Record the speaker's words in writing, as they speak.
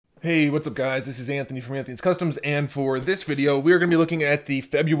Hey, what's up guys? This is Anthony from Anthony's Customs, and for this video, we're going to be looking at the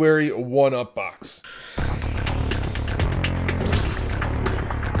February 1-Up box.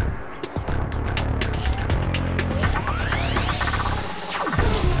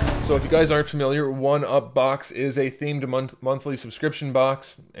 So if you guys aren't familiar, 1-Up box is a themed monthly subscription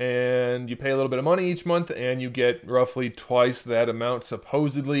box, and you pay a little bit of money each month, and you get roughly twice that amount,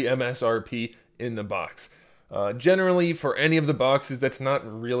 supposedly MSRP, in the box. Generally, for any of the boxes, that's not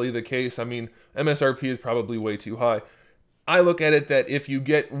really the case. I mean, MSRP is probably way too high. I look at it that if you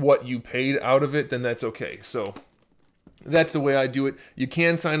get what you paid out of it, then that's okay. So that's the way I do it. You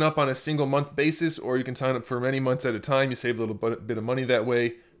can sign up on a single month basis, or you can sign up for many months at a time. You save a little bit of money that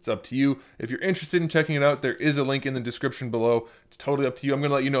way. It's up to you. If you're interested in checking it out, there is a link in the description below. It's totally up to you. I'm going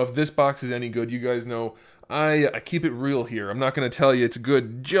to let you know if this box is any good. You guys know I keep it real here. I'm not going to tell you it's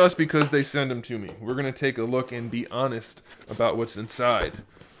good just because they send them to me. We're going to take a look and be honest about what's inside.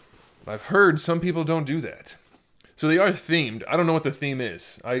 I've heard some people don't do that. So they are themed. I don't know what the theme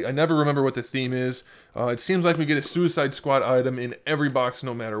is. I never remember what the theme is. It seems like we get a Suicide Squad item in every box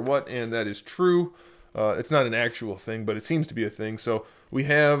no matter what, and that is true. It's not an actual thing, but it seems to be a thing. So we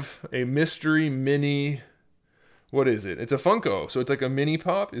have a mystery mini... What is it? It's a Funko, so it's like a mini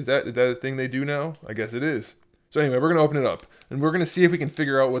pop. Is that a thing they do now? I guess it is. So anyway, we're going to open it up, and we're going to see if we can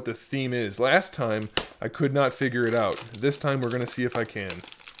figure out what the theme is. Last time, I could not figure it out. This time, we're going to see if I can.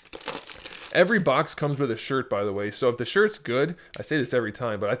 Every box comes with a shirt, by the way, so if the shirt's good, I say this every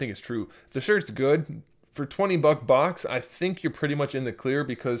time, but I think it's true. If the shirt's good, for $20 box, I think you're pretty much in the clear,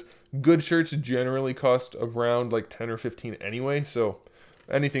 because good shirts generally cost around like 10 or 15 anyway, so...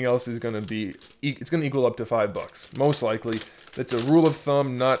 anything else is going to be, it's going to equal up to $5, most likely. That's a rule of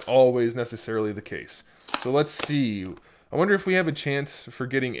thumb, not always necessarily the case. So let's see. I wonder if we have a chance for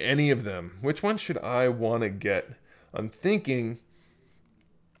getting any of them. Which one should I want to get? I'm thinking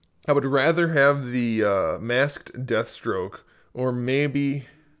I would rather have the masked Deathstroke, or maybe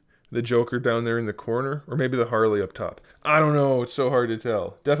the Joker down there in the corner, or maybe the Harley up top. I don't know. It's so hard to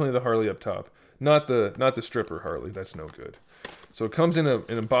tell. Definitely the Harley up top. Not the stripper Harley. That's no good. So it comes in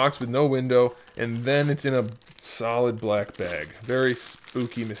a box with no window, and then it's in a solid black bag. Very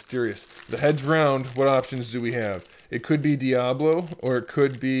spooky, mysterious. The head's round. What options do we have? It could be Diablo, or it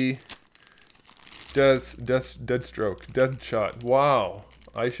could be Deathstroke, Deadshot. Wow,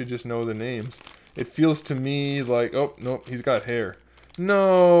 I should just know the names. It feels to me like, oh, nope, he's got hair.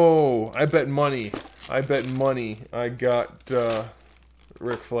 No, I bet money. I got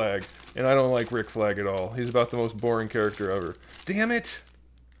Rick Flag. And I don't like Rick Flag at all. He's about the most boring character ever. Damn it!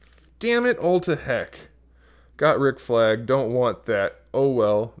 Damn it all to heck. Got Rick Flag. Don't want that. Oh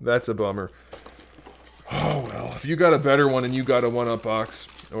well. That's a bummer. Oh well. If you got a better one and you got a 1-Up box,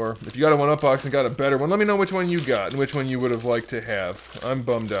 or if you got a 1-Up box and got a better one, let me know which one you got and which one you would have liked to have. I'm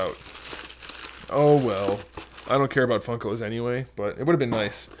bummed out. Oh well. I don't care about Funkos anyway, but it would have been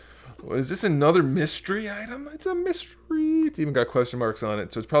nice. Is this another mystery item? It's a mystery. It's even got question marks on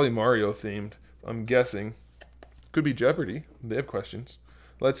it, so it's probably Mario themed, I'm guessing. Could be Jeopardy. They have questions.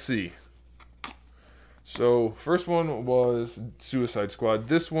 Let's see. So, first one was Suicide Squad.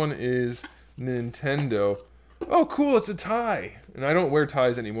 This one is Nintendo. Oh, cool, it's a tie. And I don't wear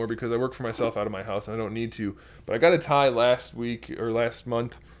ties anymore because I work for myself out of my house and I don't need to. But I got a tie last week, or last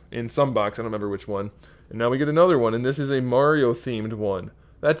month, in some box. I don't remember which one. And now we get another one, and this is a Mario themed one.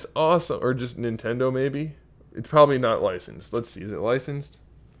 That's awesome. Or just Nintendo, maybe? It's probably not licensed. Let's see. Is it licensed?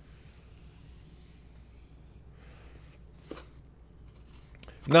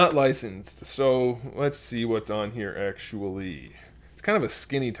 Not licensed. So, let's see what's on here, actually. It's kind of a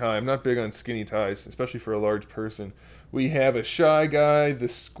skinny tie. I'm not big on skinny ties, especially for a large person. We have a Shy Guy, the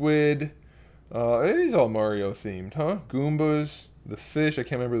Squid. It is all Mario themed, huh? Goombas, the fish. I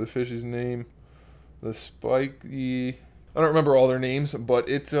can't remember the fish's name. The Spiky... I don't remember all their names, but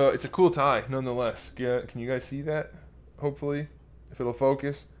it's a cool tie nonetheless. Can you guys see that? Hopefully, if it'll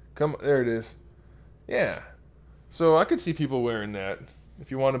focus. Come, there it is. Yeah. So I could see people wearing that if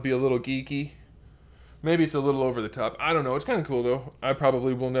you want to be a little geeky. Maybe it's a little over the top. I don't know. It's kind of cool though. I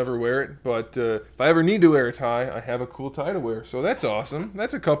probably will never wear it, but if I ever need to wear a tie, I have a cool tie to wear. So that's awesome.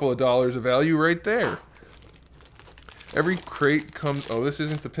 That's a couple of dollars of value right there. Every crate comes... Oh, this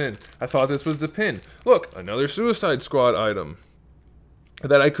isn't the pin. I thought this was the pin. Look, another Suicide Squad item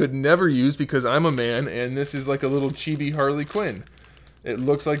that I could never use because I'm a man, and this is like a little chibi Harley Quinn. It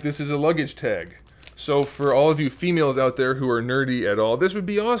looks like this is a luggage tag. So for all of you females out there who are nerdy at all, this would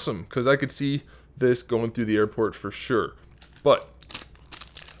be awesome because I could see this going through the airport for sure. But,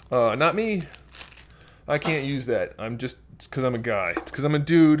 not me. I can't use that. It's because I'm a guy. It's because I'm a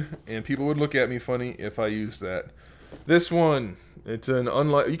dude, and people would look at me funny if I used that. This one, it's an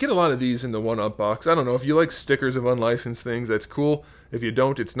you get a lot of these in the 1-Up box. I don't know, if you like stickers of unlicensed things, that's cool. If you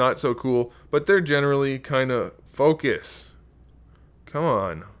don't, it's not so cool. But they're generally kind of... Focus. Come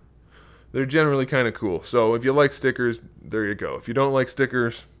on. They're generally kind of cool. So if you like stickers, there you go. If you don't like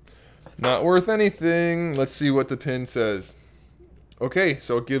stickers, not worth anything. Let's see what the pin says. Okay,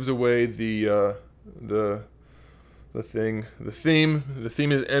 so it gives away the thing. The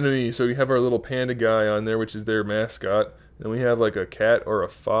theme is enemy. So you have our little panda guy on there, which is their mascot. Then we have like a cat or a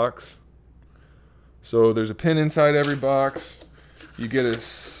fox. So there's a pin inside every box. You get a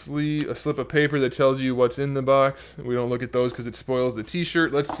slip of paper that tells you what's in the box. We don't look at those because it spoils the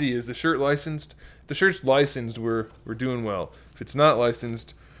t-shirt. Let's see, is the shirt licensed? If the shirt's licensed, we're doing well. If it's not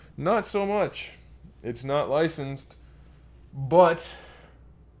licensed, not so much. It's not licensed, but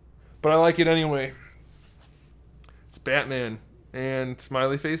I like it anyway. It's Batman and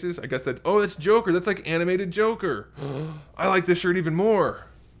smiley faces. I guess that... Oh, that's Joker. That's like animated Joker. I like this shirt even more.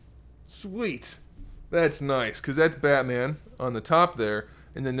 Sweet. That's nice, because that's Batman on the top there,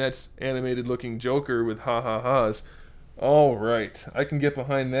 and then that's animated looking Joker with ha-ha-has. All right, I can get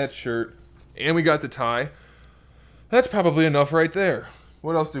behind that shirt. And we got the tie. That's probably enough right there.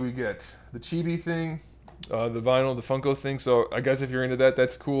 What else do we get? The chibi thing, the vinyl, the Funko thing. So I guess if you're into that,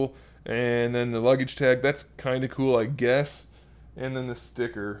 that's cool. And then the luggage tag, that's kind of cool, I guess. And then the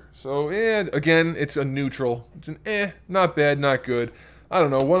sticker. So, yeah, again, it's a neutral. It's an not bad, not good. I don't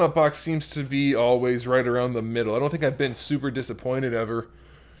know, 1-Up box seems to be always right around the middle. I don't think I've been super disappointed ever.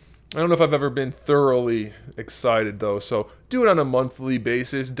 I don't know if I've ever been thoroughly excited, though. So do it on a monthly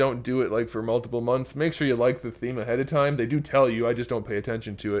basis. Don't do it like for multiple months. Make sure you like the theme ahead of time. They do tell you, I just don't pay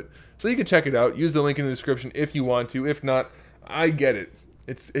attention to it. So you can check it out. Use the link in the description if you want to. If not, I get it.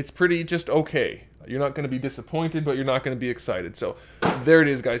 It's pretty just okay. You're not going to be disappointed, but you're not going to be excited. So there it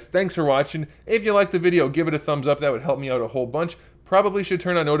is, guys. Thanks for watching. If you liked the video, give it a thumbs up. That would help me out a whole bunch. Probably should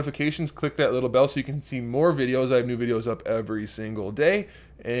turn on notifications, click that little bell so you can see more videos. I have new videos up every single day.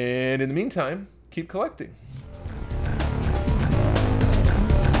 And in the meantime, keep collecting.